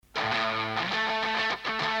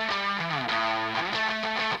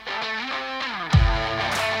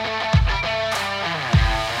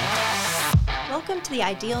to the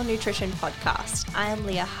Ideal Nutrition Podcast. I am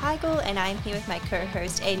Leah Heigl and I'm here with my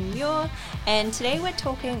co-host Aidan Muir, and today we're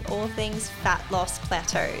talking all things fat loss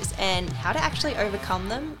plateaus and how to actually overcome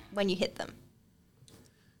them when you hit them.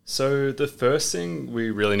 So the first thing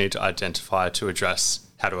we really need to identify to address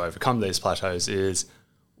how to overcome these plateaus is,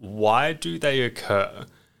 why do they occur?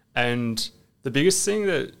 And the biggest thing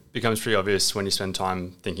that becomes pretty obvious when you spend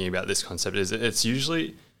time thinking about this concept is it's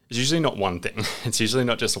usually not one thing. It's usually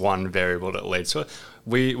not just one variable that leads to it.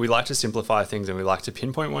 We like to simplify things and we like to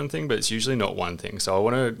pinpoint one thing, but it's usually not one thing. So I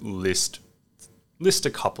want to list a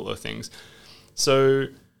couple of things. So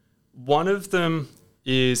one of them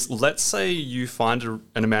is, let's say you find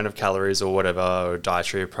an amount of calories or whatever, or a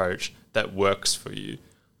dietary approach that works for you.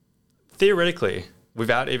 Theoretically,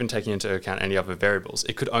 without even taking into account any other variables,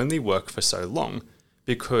 it could only work for so long,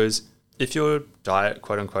 because if your diet,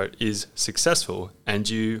 quote unquote, is successful and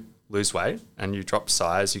you lose weight and you drop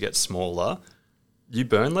size, you get smaller, you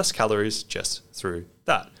burn less calories just through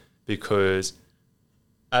that. Because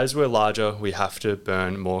as we're larger, we have to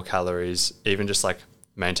burn more calories, even just like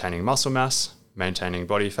maintaining muscle mass, maintaining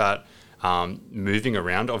body fat, moving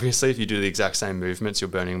around. Obviously, if you do the exact same movements, you're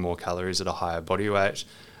burning more calories at a higher body weight.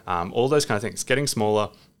 All those kind of things. Getting smaller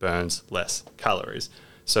burns less calories.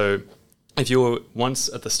 So if you were once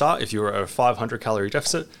at the start, if you were at a 500 calorie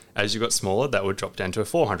deficit, as you got smaller, that would drop down to a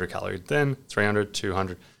 400 calorie, then 300,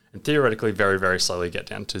 200, and theoretically very, very slowly get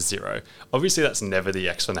down to zero. Obviously, that's never the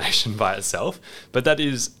explanation by itself, but that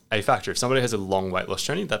is a factor. If somebody has a long weight loss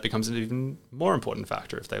journey, that becomes an even more important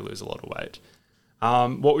factor if they lose a lot of weight.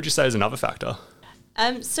 What would you say is another factor?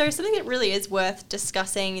 So something that really is worth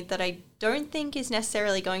discussing that I don't think is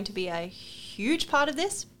necessarily going to be a huge part of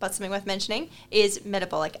this, but something worth mentioning, is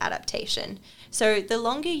metabolic adaptation. So the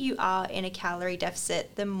longer you are in a calorie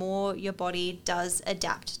deficit, the more your body does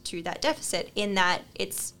adapt to that deficit, in that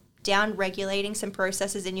it's down regulating some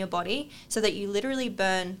processes in your body so that you literally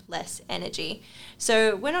burn less energy.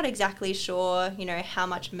 So we're not exactly sure, how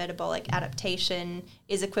much metabolic adaptation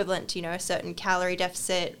is equivalent to, a certain calorie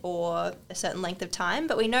deficit or a certain length of time,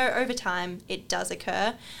 but we know over time it does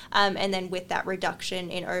occur. And then with that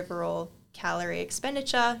reduction in overall calorie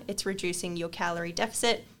expenditure, it's reducing your calorie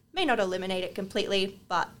deficit. May not eliminate it completely,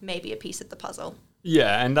 but maybe a piece of the puzzle.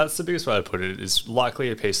 Yeah, and that's the biggest way to put it, is likely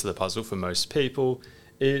a piece of the puzzle for most people.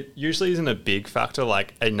 It usually isn't a big factor.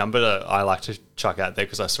 Like, a number that I like to chuck out there,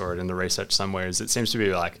 because I saw it in the research somewhere, is it seems to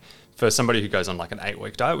be like, for somebody who goes on like an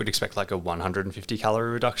 8-week diet, we'd expect like a 150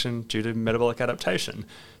 calorie reduction due to metabolic adaptation.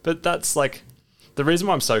 But that's like, the reason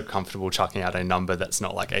why I'm so comfortable chucking out a number that's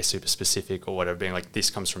not like a super specific or whatever, being like this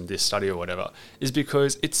comes from this study or whatever, is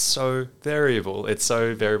because it's so variable. It's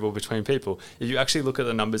so variable between people. If you actually look at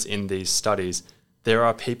the numbers in these studies, there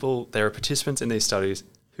are participants in these studies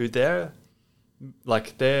who their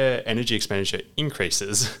energy expenditure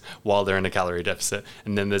increases while they're in a calorie deficit.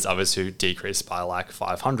 And then there's others who decrease by like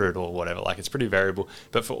 500 or whatever. Like, it's pretty variable.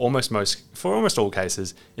 But for almost all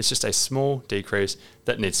cases, it's just a small decrease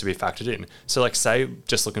that needs to be factored in. So like, say,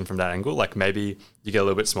 just looking from that angle, like maybe you get a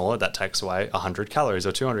little bit smaller, that takes away 100 calories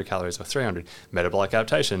or 200 calories or 300. Metabolic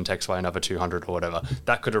adaptation takes away another 200 or whatever.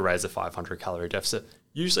 That could erase a 500 calorie deficit.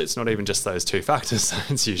 Usually it's not even just those two factors.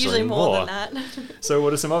 It's usually more than that. So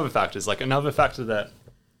what are some other factors? Like, another factor that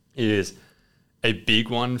is a big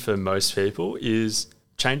one for most people is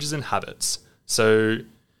changes in habits. So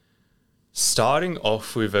starting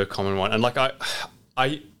off with a common one, and like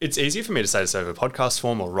it's easier for me to say this over podcast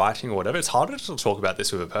form or writing or whatever. It's harder to talk about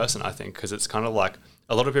this with a person, I think, because it's kind of like,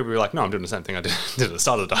 a lot of people are like, no, I'm doing the same thing I did at the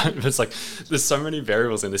start of the diet. But it's like, there's so many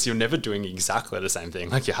variables in this. You're never doing exactly the same thing.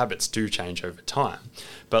 Like, your habits do change over time.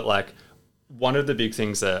 But like, one of the big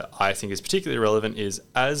things that I think is particularly relevant is,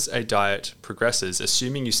 as a diet progresses,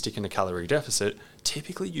 assuming you stick in a calorie deficit,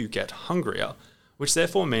 typically you get hungrier, which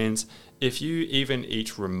therefore means if you even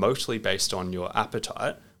eat remotely based on your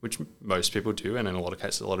appetite, which most people do, and in a lot of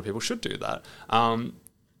cases, a lot of people should do that,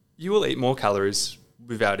 you will eat more calories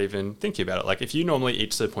without even thinking about it. Like, if you normally eat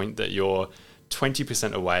to the point that you're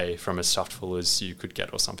 20% away from as stuffed full as you could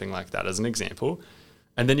get or something like that, as an example,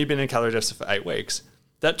 and then you've been in a calorie deficit for 8 weeks,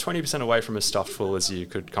 that 20% away from as stuffed full as you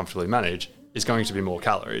could comfortably manage is going to be more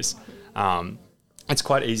calories. It's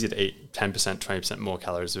quite easy to eat 10%, 20% more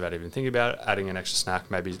calories without even thinking about it, adding an extra snack,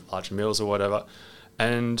 maybe larger meals or whatever.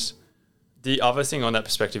 And the other thing on that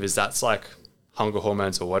perspective is, that's like hunger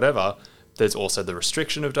hormones or whatever. There's also the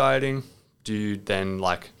restriction of dieting. Do you then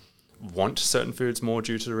like want certain foods more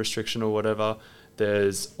due to the restriction or whatever?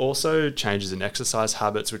 There's also changes in exercise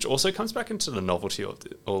habits, which also comes back into the novelty of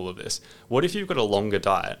all of this. What if you've got a longer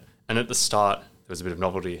diet and at the start there was a bit of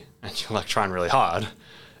novelty and you're like trying really hard,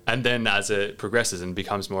 And then as it progresses and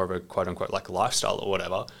becomes more of a quote unquote like lifestyle or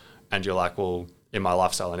whatever, and you're like, well, in my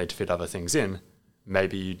lifestyle, I need to fit other things in.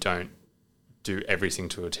 Maybe you don't do everything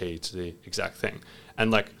to a T to the exact thing.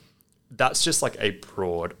 And like, that's just like a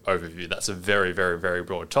broad overview. That's a very, very, very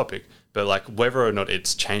broad topic. But like whether or not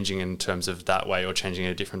it's changing in terms of that way or changing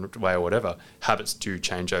in a different way or whatever, habits do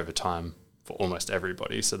change over time for almost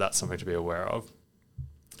everybody. So that's something to be aware of.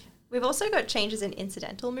 We've also got changes in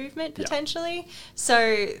incidental movement potentially. Yeah.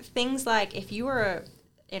 So things like if you were,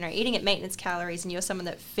 eating at maintenance calories and you're someone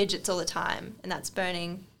that fidgets all the time, and that's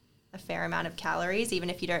burning a fair amount of calories, even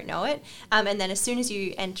if you don't know it. And then as soon as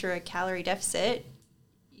you enter a calorie deficit,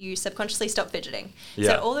 you subconsciously stop fidgeting.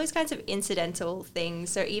 Yeah. So all those kinds of incidental things.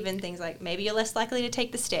 So even things like maybe you're less likely to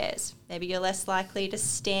take the stairs. Maybe you're less likely to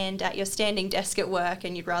stand at your standing desk at work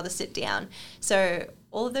and you'd rather sit down. So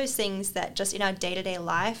all of those things that just in our day-to-day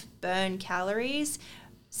life burn calories,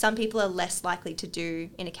 some people are less likely to do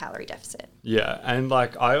in a calorie deficit. Yeah, and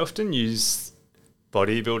like I often use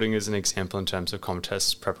bodybuilding as an example in terms of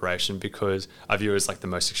contest preparation because I view it as like the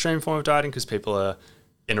most extreme form of dieting because people are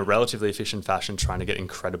in a relatively efficient fashion trying to get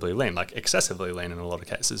incredibly lean, like excessively lean in a lot of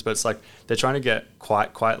cases. But it's like they're trying to get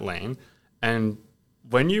quite lean. And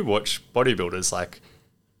when you watch bodybuilders, like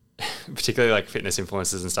particularly like fitness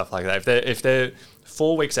influencers and stuff like that, if they're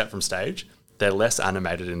 4 weeks out from stage, they're less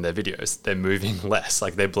animated in their videos. They're moving less,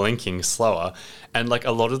 like they're blinking slower. And like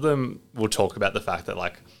a lot of them will talk about the fact that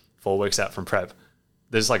like 4 weeks out from prep,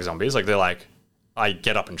 there's like zombies. Like they're like, I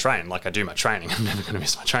get up and train, like I do my training. I'm never going to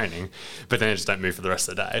miss my training, but then I just don't move for the rest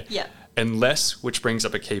of the day. Yeah. Unless, which brings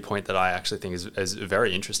up a key point that I actually think is a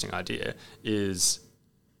very interesting idea, is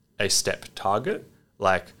a step target.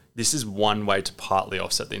 Like this is one way to partly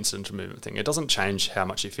offset the incidental movement thing. It doesn't change how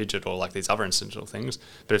much you fidget or like these other incidental things,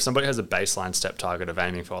 but if somebody has a baseline step target of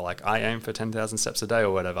aiming for like I aim for 10,000 steps a day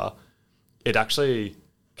or whatever, it actually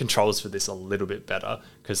controls for this a little bit better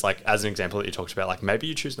because like as an example that you talked about, like maybe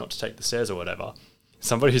you choose not to take the stairs or whatever.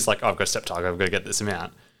 Somebody who's like, oh, I've got a step target, I've got to get this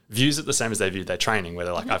amount, views it the same as they view their training where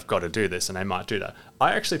they're like, I've got to do this, and they might do that.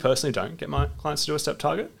 I actually personally don't get my clients to do a step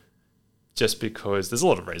target just because there's a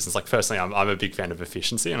lot of reasons. Like firstly, I'm a big fan of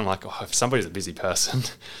efficiency and I'm like, oh, if somebody's a busy person,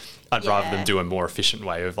 I'd rather them do a more efficient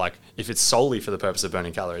way of like, if it's solely for the purpose of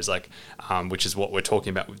burning calories, like, which is what we're talking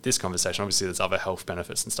about with this conversation. Obviously there's other health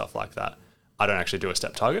benefits and stuff like that. I don't actually do a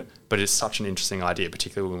step target, but it's such an interesting idea,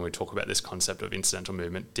 particularly when we talk about this concept of incidental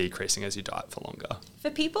movement decreasing as you diet for longer.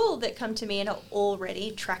 For people that come to me and are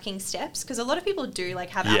already tracking steps, because a lot of people do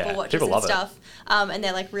like have Apple Watches and stuff, and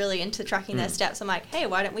they're like really into tracking their steps. I'm like, hey,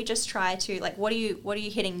 why don't we just try to like, what are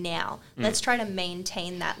you hitting now? Let's try to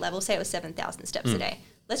maintain that level. Say it was 7,000 steps a day.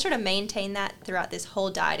 Let's try to maintain that throughout this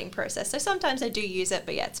whole dieting process. So sometimes I do use it,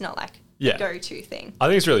 but yeah, it's not like go-to thing. I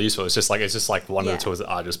think it's really useful. It's just like one of the tools that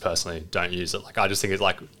I just personally don't use it. Like I just think it's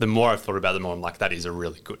like the more I've thought about it, the more I'm like, that is a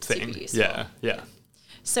really good thing. Super useful. Yeah.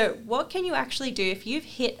 So what can you actually do if you've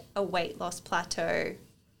hit a weight loss plateau?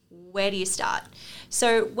 Where do you start?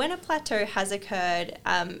 So when a plateau has occurred,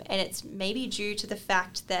 and it's maybe due to the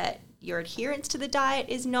fact that your adherence to the diet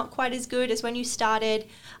is not quite as good as when you started,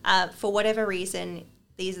 for whatever reason,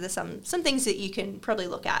 these are some things that you can probably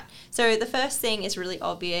look at. So the first thing is really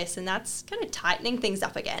obvious, and that's kind of tightening things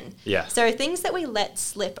up again. Yeah. So things that we let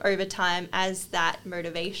slip over time as that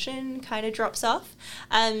motivation kind of drops off.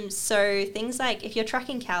 So things like if you're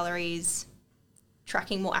tracking calories,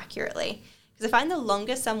 tracking more accurately. Because I find the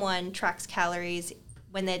longer someone tracks calories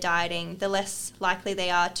when they're dieting, the less likely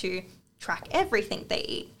they are to track everything they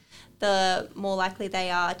eat. The more likely they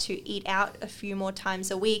are to eat out a few more times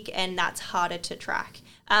a week, and that's harder to track.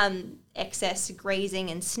 Excess grazing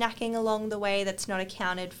and snacking along the way that's not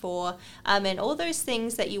accounted for, and all those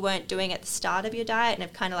things that you weren't doing at the start of your diet and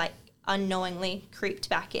have kind of like unknowingly creeped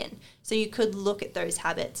back in. So you could look at those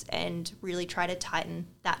habits and really try to tighten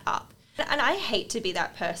that up. And I hate to be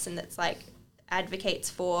that person that's like advocates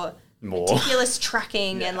for meticulous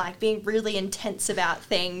tracking and like being really intense about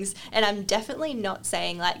things. And I'm definitely not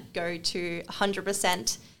saying like go to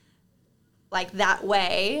 100% like that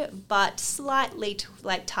way, but slightly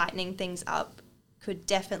like tightening things up could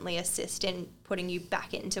definitely assist in putting you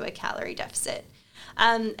back into a calorie deficit.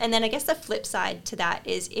 And then I guess the flip side to that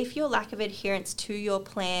is if your lack of adherence to your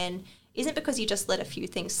plan isn't because you just let a few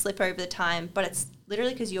things slip over the time, but it's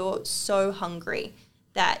literally because you're so hungry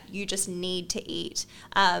that you just need to eat,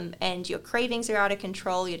 and your cravings are out of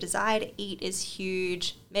control, your desire to eat is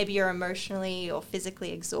huge, maybe you're emotionally or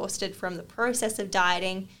physically exhausted from the process of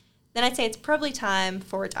dieting, then I'd say it's probably time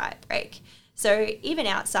for a diet break. So even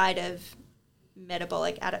outside of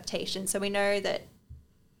metabolic adaptation, so we know that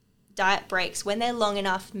diet breaks, when they're long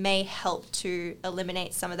enough, may help to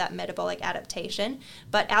eliminate some of that metabolic adaptation.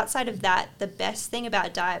 But outside of that, the best thing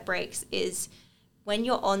about diet breaks is when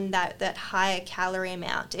you're on that higher calorie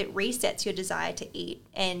amount, it resets your desire to eat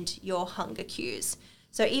and your hunger cues.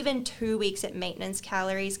 So even 2 weeks at maintenance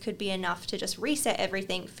calories could be enough to just reset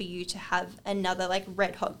everything for you to have another like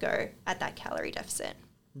red hot go at that calorie deficit.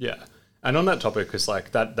 Yeah. And on that topic, because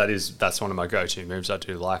like that's one of my go-to moves. I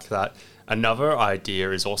do like that. Another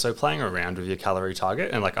idea is also playing around with your calorie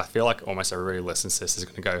target. And like I feel like almost everybody who listens to this is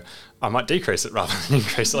going to go, I might decrease it rather than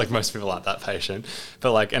increase it. Like most people aren't that patient.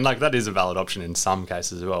 But like, and like that is a valid option in some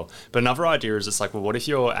cases as well. But another idea is just like, well, what if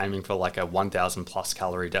you're aiming for like a 1,000 plus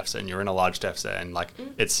calorie deficit and you're in a large deficit and like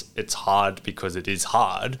it's hard because it is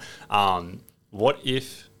hard. What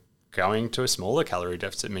if going to a smaller calorie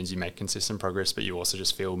deficit means you make consistent progress, but you also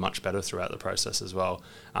just feel much better throughout the process as well?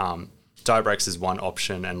 Diet breaks is one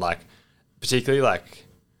option, and like particularly like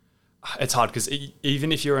it's hard because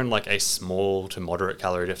even if you're in like a small to moderate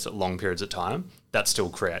calorie deficit long periods of time, that still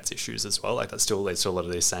creates issues as well. Like that still leads to a lot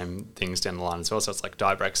of these same things down the line as well. So it's like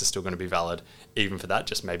diet breaks are still going to be valid even for that,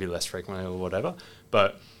 just maybe less frequently or whatever.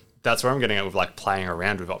 But that's where I'm getting at with like playing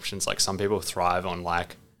around with options. Like some people thrive on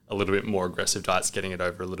like a little bit more aggressive diets, getting it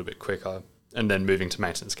over a little bit quicker, and then moving to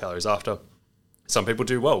maintenance calories after. Some people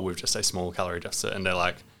do well with just a small calorie deficit, and they're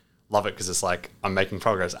like, love it because it's like, I'm making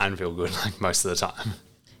progress and feel good like most of the time.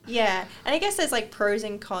 Yeah. And I guess there's like pros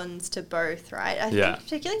and cons to both, right? I think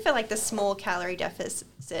particularly for like the small calorie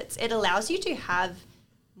deficits, it allows you to have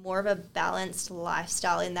more of a balanced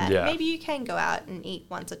lifestyle in that maybe you can go out and eat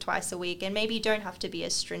once or twice a week, and maybe you don't have to be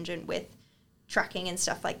as stringent with tracking and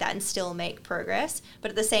stuff like that and still make progress.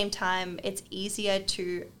 But at the same time, it's easier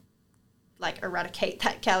to like eradicate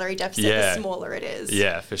that calorie deficit the smaller it is.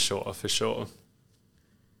 Yeah, for sure.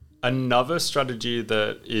 Another strategy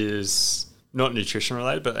that is not nutrition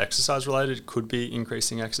related but exercise related could be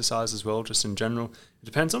increasing exercise as well, just in general. It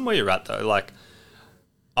depends on where you're at though. Like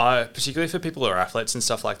particularly for people who are athletes and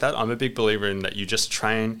stuff like that, I'm a big believer in that you just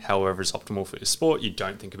train however is optimal for your sport. You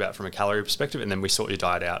don't think about it from a calorie perspective, and then we sort your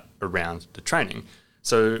diet out around the training.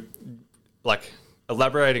 So like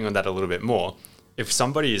elaborating on that a little bit more, if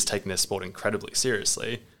somebody is taking their sport incredibly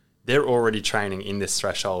seriously, they're already training in this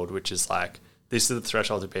threshold, which is like, this is the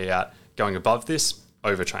threshold to be at. Going above this,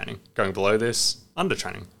 overtraining. Going below this,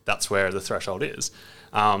 undertraining. That's where the threshold is.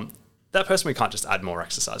 That person we can't just add more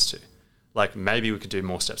exercise to. Like maybe we could do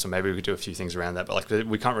more steps, or maybe we could do a few things around that, but like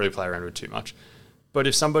we can't really play around with too much. But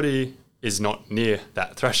if somebody is not near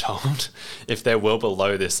that threshold, if they're well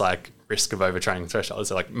below this like risk of overtraining threshold,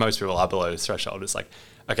 so like most people are below this threshold, it's like,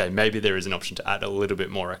 okay, maybe there is an option to add a little bit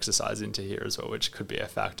more exercise into here as well, which could be a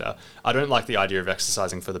factor. I don't like the idea of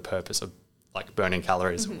exercising for the purpose of like burning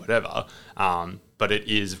calories or whatever, but it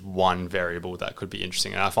is one variable that could be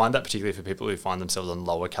interesting. And I find that particularly for people who find themselves on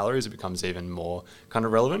lower calories, it becomes even more kind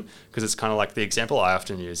of relevant, because it's kind of like the example I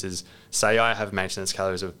often use is, say I have maintenance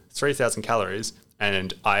calories of 3,000 calories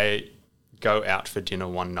and I go out for dinner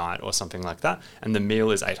one night or something like that, and the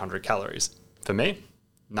meal is 800 calories. For me,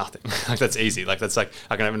 nothing. Like that's easy. Like that's like,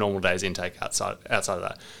 I can have a normal day's intake outside of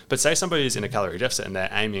that. But say somebody is in a calorie deficit and they're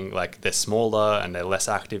aiming, like they're smaller and they're less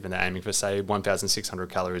active and they're aiming for say 1,600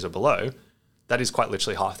 calories or below, that is quite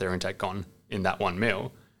literally half their intake gone in that one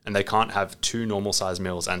meal. And they can't have 2 normal sized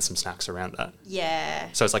meals and some snacks around that. Yeah.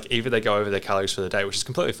 So it's like either they go over their calories for the day, which is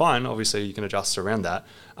completely fine. Obviously you can adjust around that.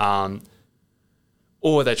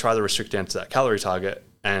 Or they try to restrict down to that calorie target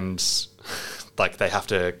and like they have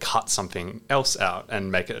to cut something else out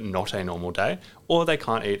and make it not a normal day, or they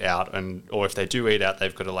can't eat out, or if they do eat out,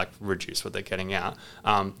 they've got to like reduce what they're getting out.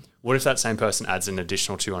 What if that same person adds an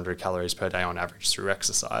additional 200 calories per day on average through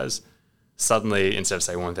exercise? Suddenly, instead of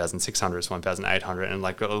say 1,600, it's 1,800, and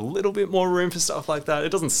like got a little bit more room for stuff like that. It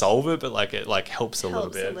doesn't solve it, but like it like helps a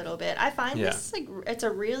little bit. I find this like it's a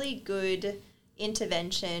really good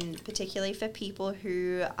intervention, particularly for people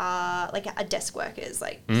who are like desk workers,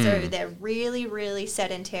 like so they're really, really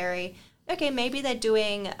sedentary. Okay, maybe they're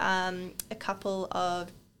doing a couple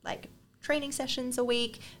of like training sessions a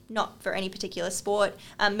week, not for any particular sport.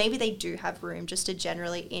 Maybe they do have room just to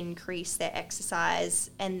generally increase their exercise,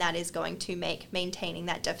 and that is going to make maintaining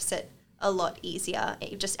that deficit a lot easier,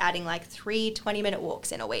 just adding like 3 20-minute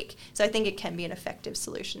walks in a week. So I think it can be an effective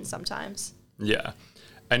solution sometimes. Yeah.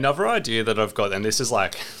 Another idea that I've got, and this is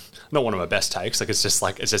like not one of my best takes, like it's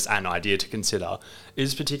just an idea to consider,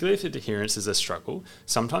 is particularly if adherence is a struggle,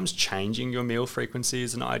 sometimes changing your meal frequency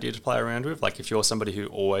is an idea to play around with. Like if you're somebody who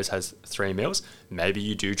always has 3 meals, maybe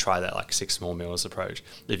you do try that like 6 small meals approach.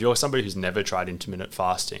 If you're somebody who's never tried intermittent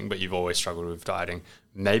fasting, but you've always struggled with dieting,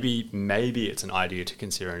 maybe it's an idea to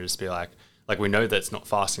consider and just be like like we know that it's not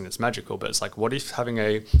fasting that's magical, but it's like, what if having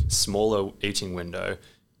a smaller eating window,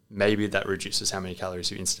 maybe that reduces how many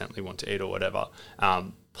calories you instantly want to eat or whatever.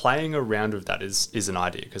 Playing around with that is an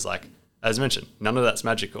idea because, like, as mentioned, none of that's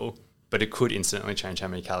magical, but it could instantly change how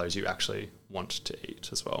many calories you actually want to eat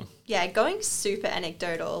as well. Yeah, going super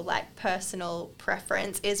anecdotal, like personal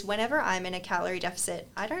preference is whenever I'm in a calorie deficit,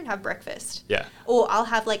 I don't have breakfast. Yeah. Or I'll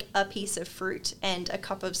have like a piece of fruit and a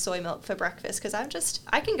cup of soy milk for breakfast because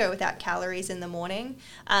I can go without calories in the morning,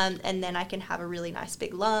 and then I can have a really nice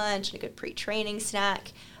big lunch and a good pre-training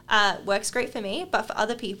snack. Works great for me, but for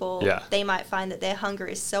other people, they might find that their hunger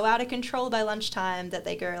is so out of control by lunchtime that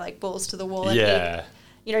they go like balls to the wall and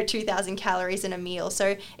eat, 2,000 calories in a meal.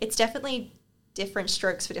 So it's definitely different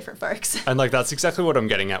strokes for different folks. And like, that's exactly what I'm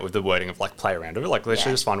getting at with the wording of like play around with it. Like,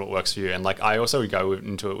 literally just find what works for you. And like, I also go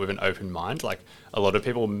into it with an open mind. Like, a lot of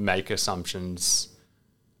people make assumptions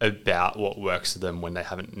about what works for them when they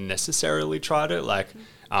haven't necessarily tried it. Like,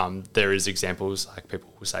 there is examples, like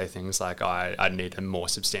people will say things like, I need a more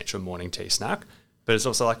substantial morning tea snack. But it's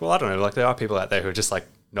also like, well, I don't know. Like, there are people out there who are just like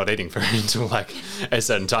not eating food until like a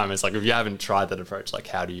certain time. It's like, if you haven't tried that approach, like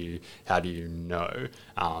how do you know?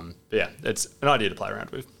 But yeah, it's an idea to play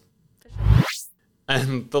around with.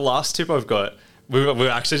 And the last tip I've got, we were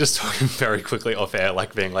actually just talking very quickly off air,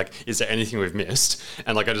 like being like, is there anything we've missed?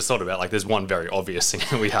 And like, I just thought about like, there's one very obvious thing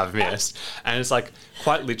that we have missed. And it's like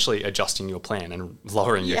quite literally adjusting your plan and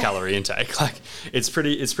lowering your calorie intake. Like it's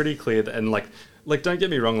pretty clear that, and like, don't get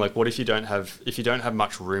me wrong, like what if you don't have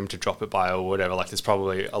much room to drop it by or whatever, like there's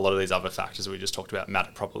probably a lot of these other factors we just talked about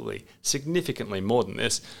matter probably significantly more than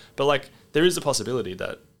this. But like, there is a possibility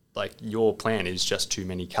that like your plan is just too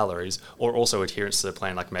many calories, or also adherence to the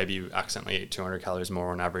plan. Like maybe you accidentally eat 200 calories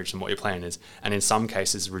more on average than what your plan is. And in some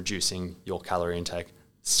cases, reducing your calorie intake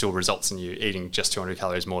still results in you eating just 200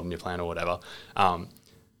 calories more than your plan or whatever.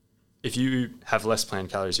 If you have less planned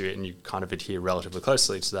calories you eat and you kind of adhere relatively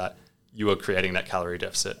closely to that, you are creating that calorie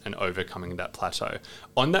deficit and overcoming that plateau.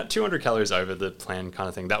 On that 200 calories over the plan kind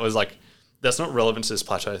of thing, that's not relevant to this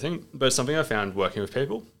plateau thing, but it's something I found working with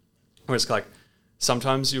people where it's like,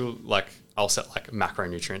 sometimes I'll set like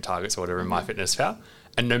macronutrient targets or whatever in MyFitnessPal,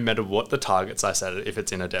 and no matter what the targets I set, if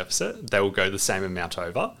it's in a deficit, they will go the same amount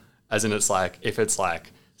over. As in, it's like, if it's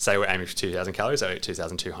like, say we're aiming for 2,000 calories, they'll eat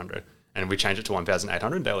 2,200. And we change it to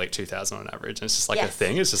 1,800, they'll eat 2,000 on average. And it's just like a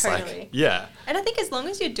thing. It's just like, yeah. And I think as long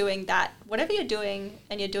as you're doing that, whatever you're doing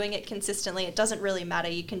and you're doing it consistently, it doesn't really matter.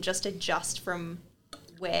 You can just adjust from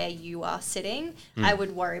where you are sitting. I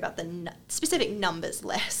would worry about the specific numbers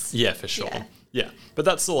less. Yeah, for sure. Yeah. But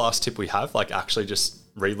that's the last tip we have, like actually just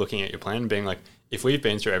re-looking at your plan and being like, if we've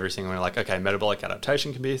been through everything, we're like, okay, metabolic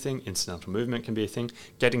adaptation can be a thing, incidental movement can be a thing,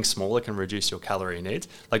 getting smaller can reduce your calorie needs.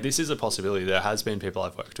 Like this is a possibility. There has been people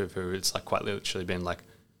I've worked with who it's like quite literally been like,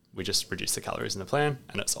 we just reduce the calories in the plan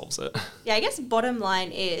and it solves it. Yeah, I guess bottom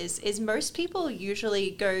line is most people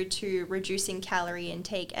usually go to reducing calorie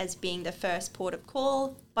intake as being the first port of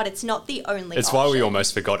call, but it's not the only It's option. Why we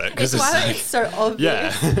almost forgot it. It's why like, it's so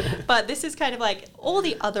obvious. Yeah. But this is kind of like all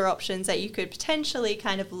the other options that you could potentially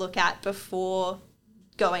kind of look at before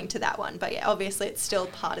going to that one. But yeah, obviously it's still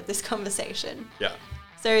part of this conversation. Yeah.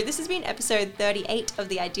 So this has been episode 38 of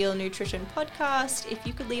the Ideal Nutrition Podcast. If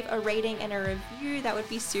you could leave a rating and a review, that would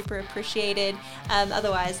be super appreciated.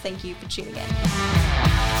 Otherwise, thank you for tuning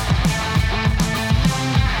in.